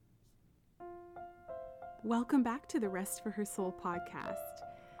Welcome back to the Rest for Her Soul podcast.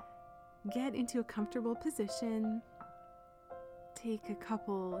 Get into a comfortable position. Take a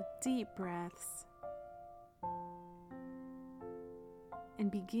couple deep breaths.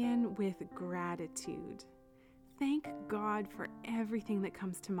 And begin with gratitude. Thank God for everything that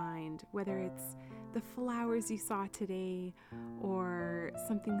comes to mind, whether it's the flowers you saw today, or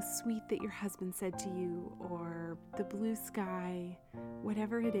something sweet that your husband said to you, or the blue sky,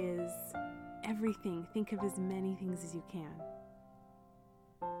 whatever it is. Everything. Think of as many things as you can.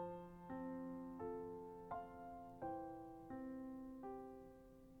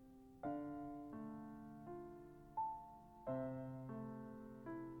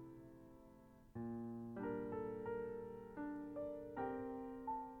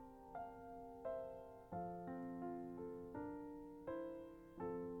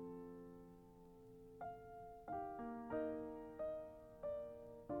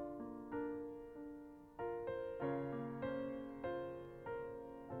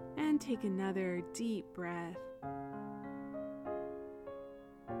 And take another deep breath.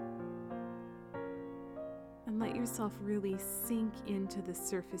 And let yourself really sink into the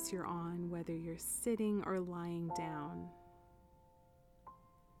surface you're on, whether you're sitting or lying down.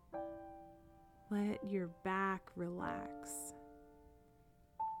 Let your back relax.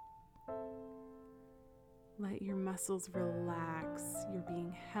 Let your muscles relax. You're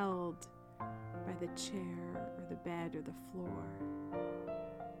being held by the chair or the bed or the floor.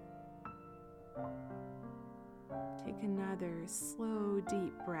 Take another slow,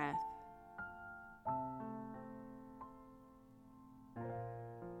 deep breath.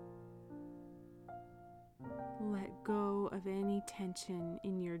 Let go of any tension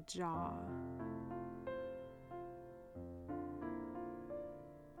in your jaw.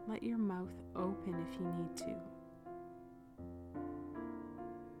 Let your mouth open if you need to.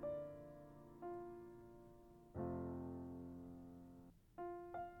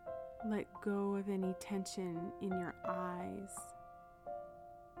 Let go of any tension in your eyes.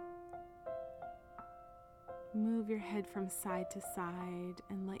 Move your head from side to side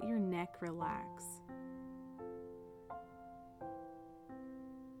and let your neck relax.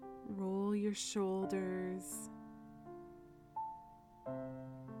 Roll your shoulders.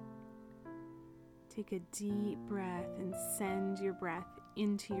 Take a deep breath and send your breath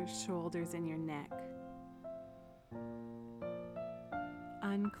into your shoulders and your neck.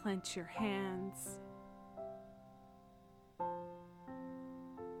 Unclench your hands.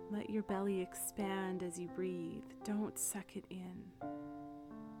 Let your belly expand as you breathe. Don't suck it in.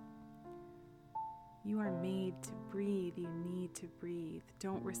 You are made to breathe. You need to breathe.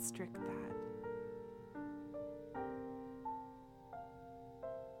 Don't restrict that.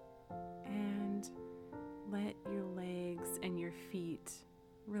 And let your legs and your feet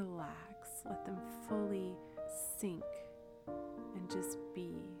relax. Let them fully sink and just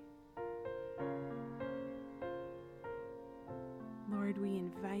be. Lord, we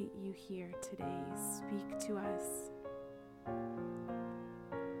invite you here today. Speak to us.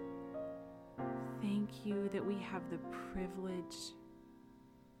 Thank you that we have the privilege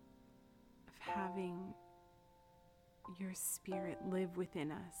of having your Spirit live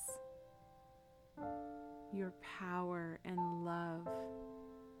within us. Your power and love.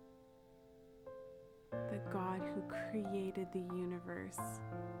 The God who created the universe,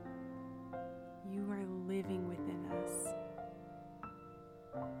 you are living within us.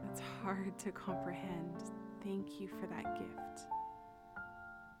 It's hard to comprehend. Thank you for that gift.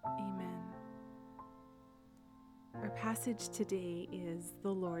 Amen. Our passage today is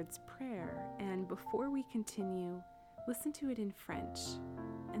the Lord's Prayer, and before we continue, listen to it in French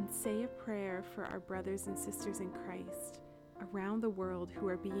and say a prayer for our brothers and sisters in Christ around the world who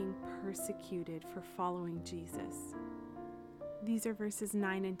are being persecuted for following Jesus. These are verses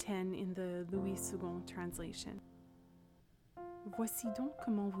 9 and 10 in the Louis II translation. Voici donc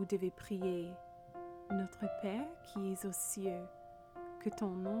comment vous devez prier. Notre Père qui es aux cieux, que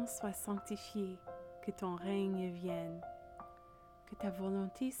ton nom soit sanctifié, que ton règne vienne, que ta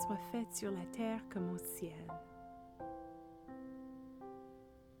volonté soit faite sur la terre comme au ciel.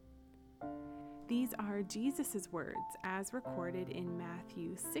 These are Jesus' words as recorded in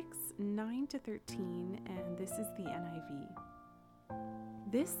Matthew 6, 9-13, and this is the NIV.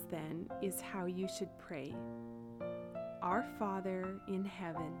 This then is how you should pray. Our Father in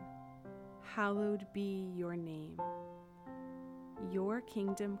heaven, hallowed be your name. Your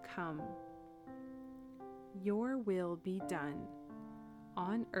kingdom come. Your will be done,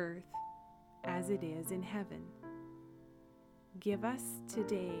 on earth as it is in heaven. Give us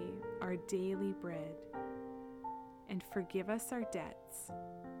today our daily bread, and forgive us our debts,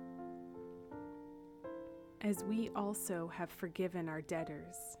 as we also have forgiven our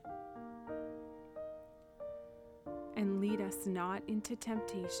debtors. And lead us not into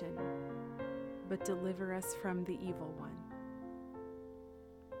temptation, but deliver us from the evil one.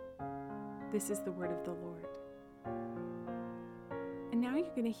 This is the word of the Lord. And now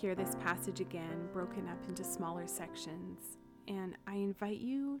you're going to hear this passage again, broken up into smaller sections. And I invite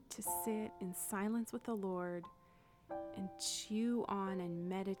you to sit in silence with the Lord and chew on and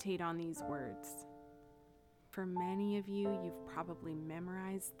meditate on these words. For many of you, you've probably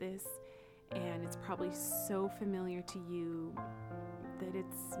memorized this, and it's probably so familiar to you that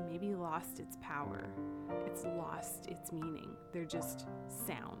it's maybe lost its power. It's lost its meaning. They're just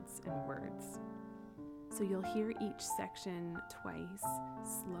sounds and words. So you'll hear each section twice,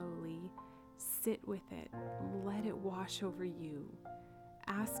 slowly. Sit with it. Let it wash over you.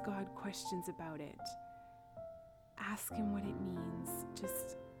 Ask God questions about it. Ask Him what it means.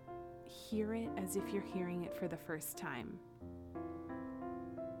 Just hear it as if you're hearing it for the first time.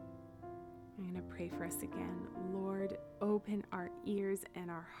 I'm going to pray for us again. Lord, open our ears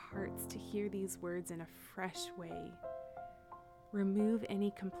and our hearts to hear these words in a fresh way. Remove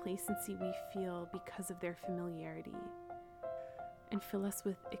any complacency we feel because of their familiarity. And fill us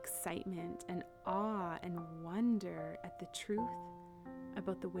with excitement and awe and wonder at the truth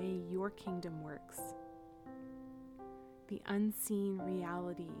about the way your kingdom works. The unseen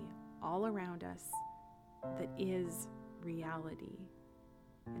reality all around us that is reality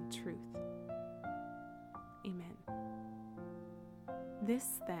and truth. Amen.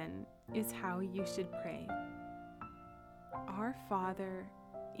 This, then, is how you should pray. Our Father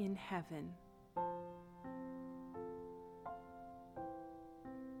in heaven,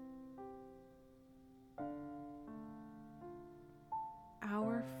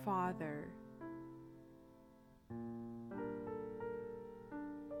 our Father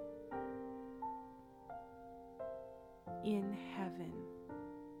in heaven,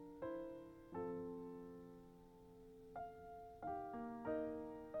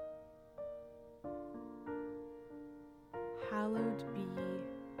 hallowed be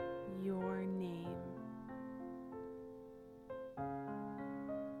your name.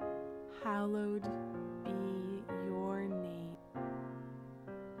 Hallowed be your name.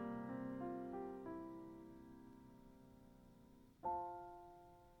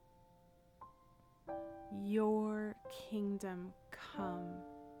 Your kingdom come.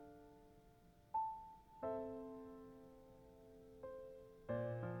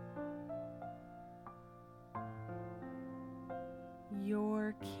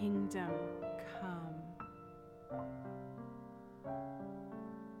 Your kingdom come.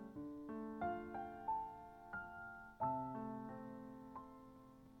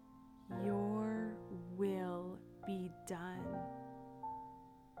 Your will be done.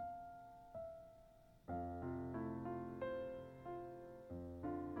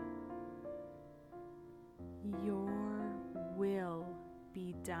 Your will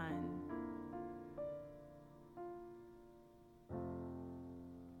be done.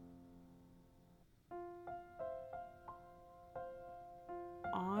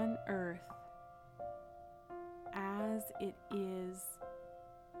 On earth as it is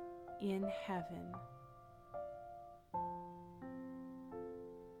in heaven.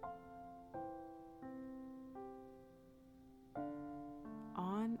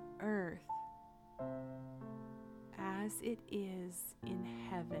 On earth as it is in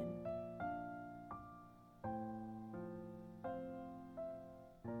heaven.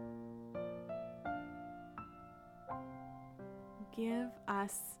 Give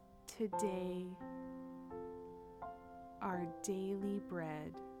us today our daily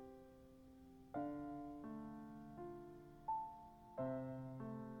bread.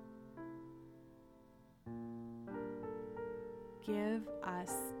 Give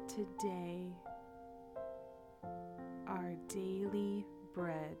us today our daily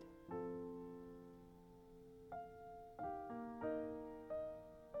bread.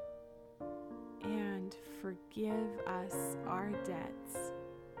 And forgive us our debts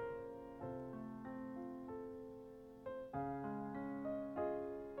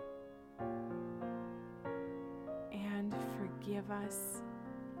and forgive us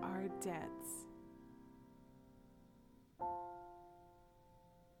our debts.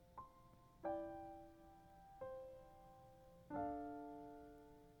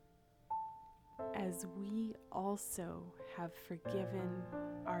 As we also have forgiven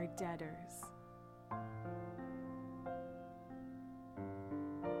our debtors.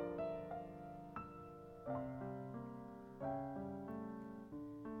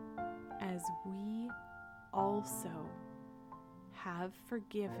 As we also have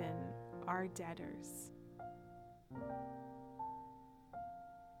forgiven our debtors.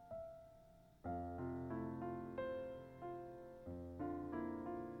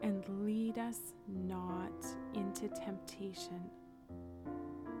 And lead us not into temptation,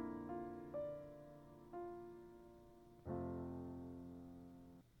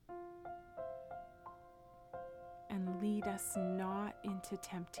 and lead us not into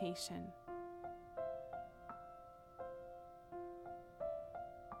temptation,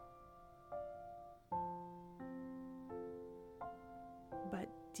 but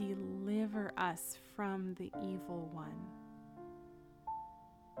deliver us from the evil one.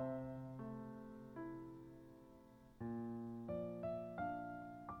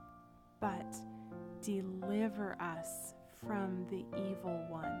 But deliver us from the evil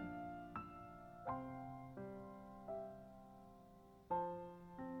one.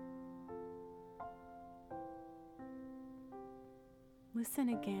 Listen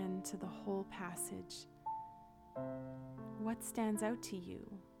again to the whole passage. What stands out to you?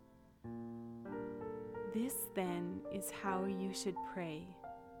 This then is how you should pray.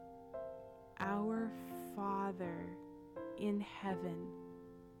 Our Father in heaven,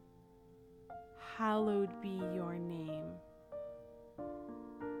 hallowed be your name.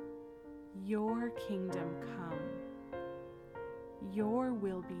 Your kingdom come. Your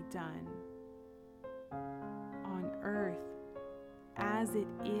will be done on earth as it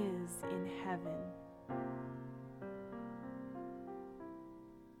is in heaven.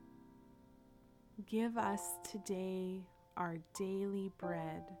 Give us today our daily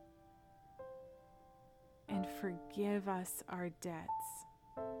bread, and forgive us our debts,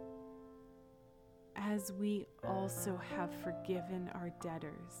 as we also have forgiven our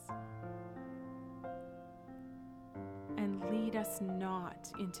debtors. And lead us not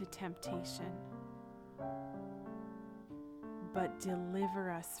into temptation, but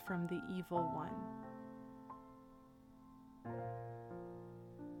deliver us from the evil one.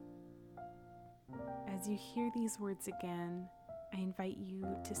 As you hear these words again, I invite you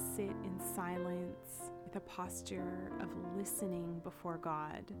to sit in silence with a posture of listening before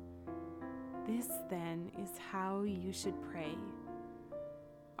God. This then is how you should pray.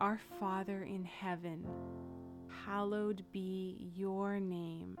 Our Father in heaven, hallowed be your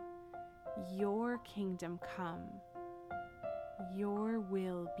name. Your kingdom come. Your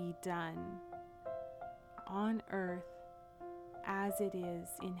will be done on earth as it is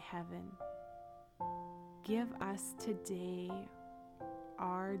in heaven. Give us today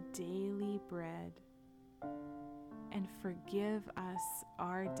our daily bread, and forgive us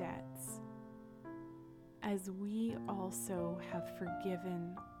our debts, as we also have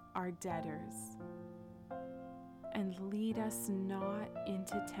forgiven our debtors. And lead us not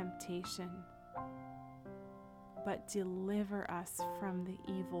into temptation, but deliver us from the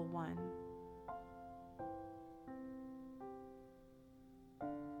evil one.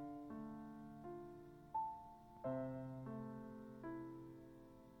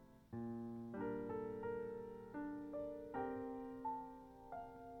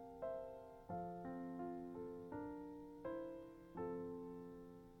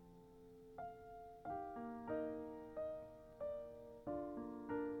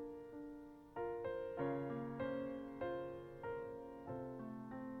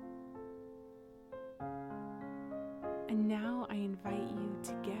 And now I invite you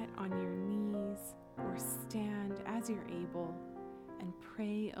to get on your knees or stand as you're able and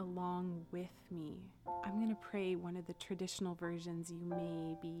pray along with me. I'm going to pray one of the traditional versions you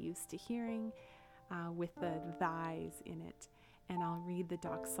may be used to hearing with the thys in it. And I'll read the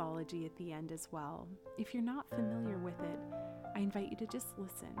doxology at the end as well. If you're not familiar with it, I invite you to just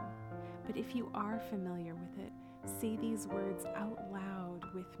listen. But if you are familiar with it, say these words out loud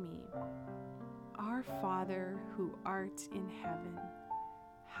with me. Our Father who art in heaven,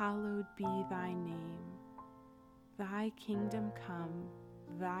 hallowed be thy name. Thy kingdom come,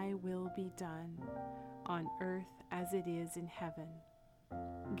 thy will be done, on earth as it is in heaven.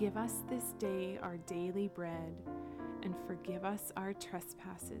 Give us this day our daily bread, and forgive us our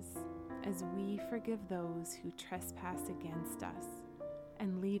trespasses, as we forgive those who trespass against us.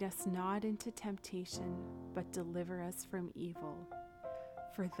 And lead us not into temptation, but deliver us from evil.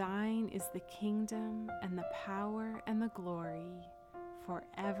 For thine is the kingdom and the power and the glory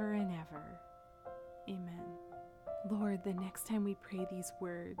forever and ever. Amen. Lord, the next time we pray these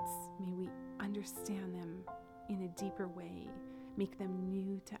words, may we understand them in a deeper way, make them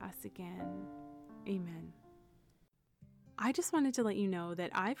new to us again. Amen. I just wanted to let you know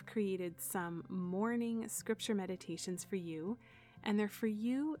that I've created some morning scripture meditations for you, and they're for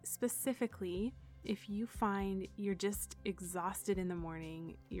you specifically if you find you're just exhausted in the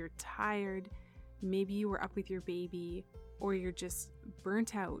morning, you're tired, Maybe you were up with your baby, or you're just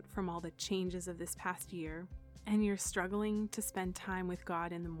burnt out from all the changes of this past year, and you're struggling to spend time with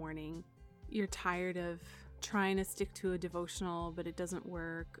God in the morning. You're tired of trying to stick to a devotional, but it doesn't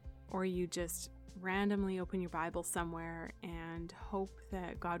work, or you just randomly open your Bible somewhere and hope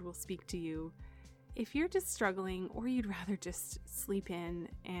that God will speak to you. If you're just struggling, or you'd rather just sleep in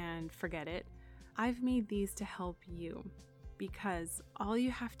and forget it, I've made these to help you, because all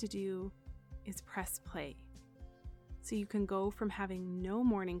you have to do is press play. So you can go from having no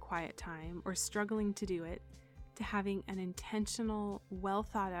morning quiet time or struggling to do it to having an intentional, well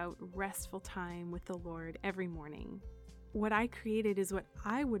thought out, restful time with the Lord every morning. What I created is what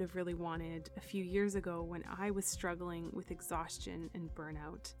I would have really wanted a few years ago when I was struggling with exhaustion and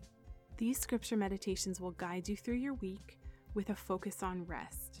burnout. These scripture meditations will guide you through your week with a focus on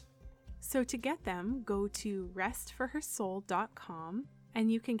rest. So to get them, go to restforhersoul.com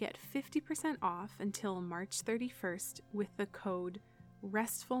and you can get 50% off until March 31st with the code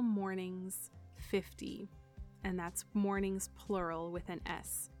RESTFULMORNINGS50. And that's mornings plural with an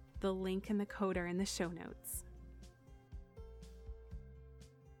S. The link and the code are in the show notes.